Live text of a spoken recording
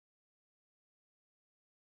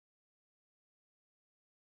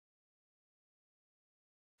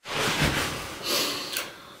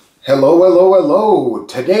Hello, hello, hello.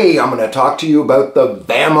 Today I'm going to talk to you about the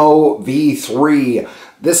Vamo V3.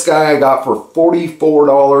 This guy I got for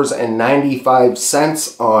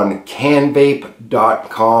 $44.95 on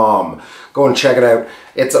canvape.com. Go and check it out.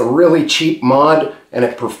 It's a really cheap mod and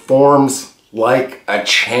it performs like a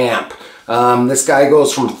champ. This guy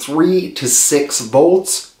goes from 3 to 6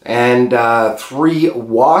 volts and 3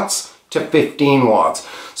 watts to 15 watts.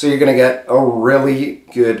 So you're going to get a really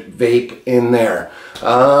good vape in there.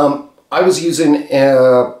 I was using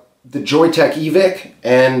the Joytech Evic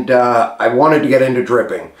and I wanted to get into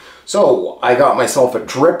dripping. So I got myself a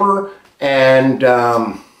dripper and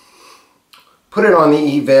put it on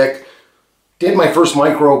the Evic, did my first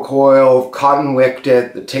micro coil, cotton wicked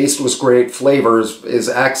it. The taste was great, flavor is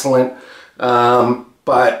excellent,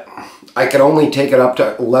 but I could only take it up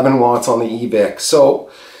to 11 watts on the Evic. So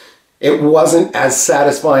it wasn't as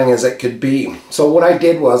satisfying as it could be. So what I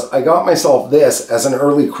did was I got myself this as an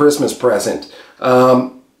early Christmas present.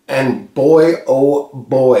 And boy, oh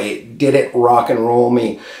boy, did it rock and roll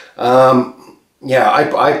me. Yeah,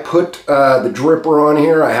 I put the dripper on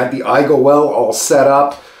here. I had the IGOL all set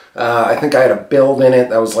up. I think I had a build in it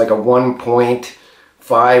that was like a 1.5 or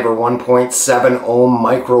 1.7 ohm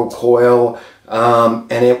micro coil.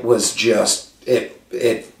 And it was just,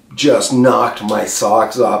 it just knocked my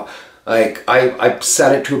socks off. Like I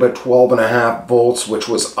set it to about 12.5 volts, which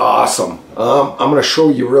was awesome. I'm going to show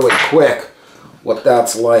you really quick what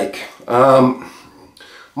that's like.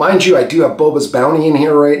 Mind you, I do have Boba's Bounty in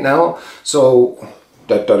here right now. So,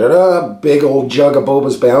 big old jug of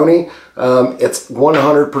Boba's Bounty. It's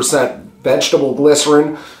 100% vegetable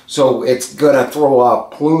glycerin. So it's going to throw off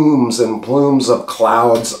plumes and plumes of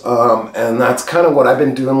clouds. And that's kind of what I've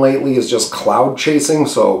been doing lately, is just cloud chasing.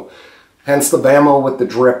 So hence the Vamo with the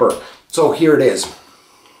dripper. So here it is.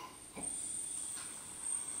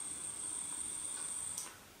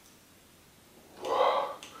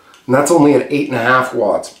 And that's only at 8.5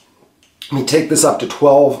 watts. Let me take this up to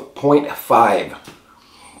 12.5.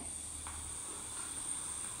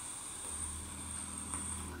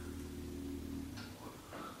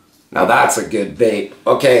 Now that's a good vape.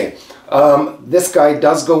 Okay, this guy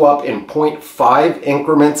does go up in 0.5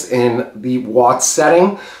 increments in the watt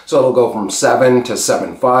setting. So it'll go from 7 to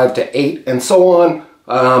 7.5 to 8 and so on.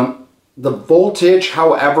 The voltage,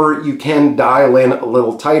 however, you can dial in a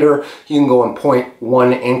little tighter. You can go in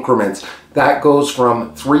 0.1 increments. That goes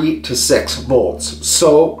from 3 to 6 volts.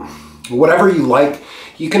 So whatever you like,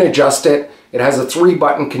 you can adjust it. It has a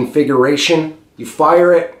 3-button configuration. You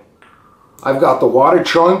fire it. I've got the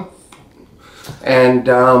wattage on. And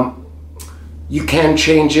you can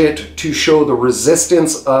change it to show the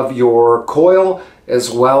resistance of your coil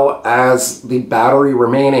as well as the battery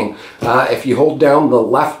remaining. If you hold down the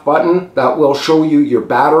left button, that will show you your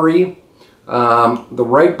battery. The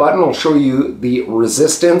right button will show you the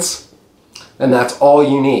resistance, and that's all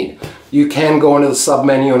you need. You can go into the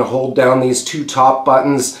sub-menu and hold down these 2 top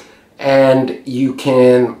buttons, and you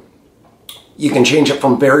can change it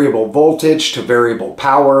from variable voltage to variable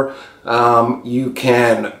power. You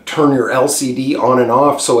can turn your LCD on and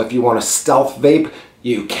off, so if you want to stealth vape,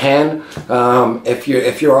 you can. If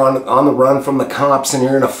you're on the run from the cops and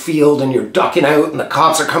you're in a field and you're ducking out and the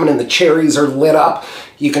cops are coming and the cherries are lit up,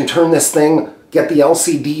 you can turn this thing, get the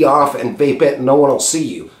LCD off and vape it and no one will see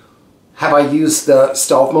you. Have I used the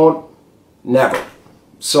stealth mode? Never.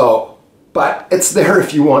 So, but it's there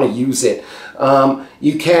if you want to use it.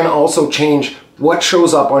 You can also change what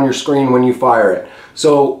shows up on your screen when you fire it.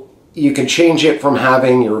 So you can change it from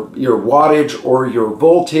having your wattage or your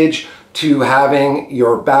voltage to having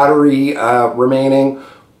your battery remaining,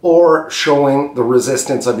 or showing the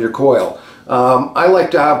resistance of your coil. I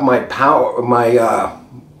like to have my power, my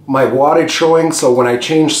wattage showing, so when I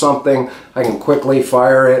change something, I can quickly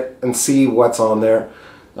fire it and see what's on there.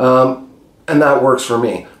 And that works for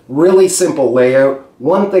me. Really simple layout.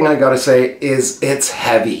 One thing I gotta say is it's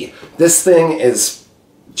heavy. This thing is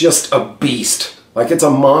just a beast. Like, it's a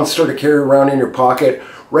monster to carry around in your pocket.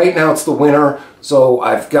 Right now it's the winter, so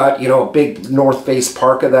I've got, you know, a big North Face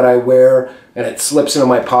parka that I wear, and it slips into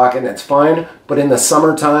my pocket and it's fine. But in the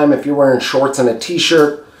summertime, if you're wearing shorts and a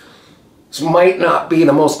t-shirt, this might not be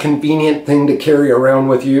the most convenient thing to carry around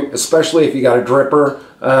with you, especially if you got a dripper.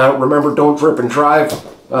 Remember, don't drip and drive.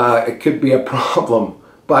 It could be a problem.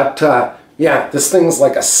 But yeah, this thing's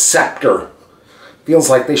like a scepter. Feels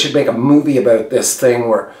like they should make a movie about this thing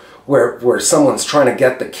where someone's trying to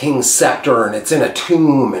get the king's scepter and it's in a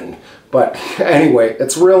tomb. But anyway,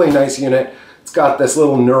 it's a really nice unit. It's got this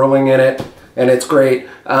little knurling in it and it's great.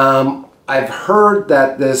 I've heard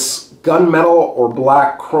that this gunmetal or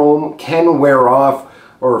black chrome can wear off.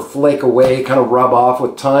 or flake away, kind of rub off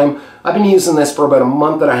with time. I've been using this for about a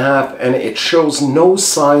month and a half, and it shows no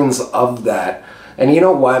signs of that. And you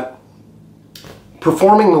know what?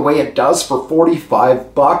 Performing the way it does for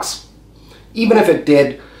 45 bucks, even if it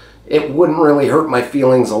did, it wouldn't really hurt my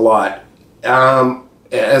feelings a lot,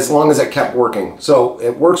 as long as it kept working. So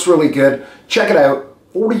it works really good. Check it out.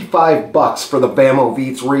 45 bucks for the Vamo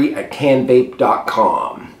V3 at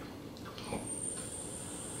canvape.com.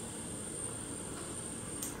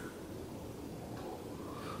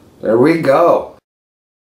 There we go.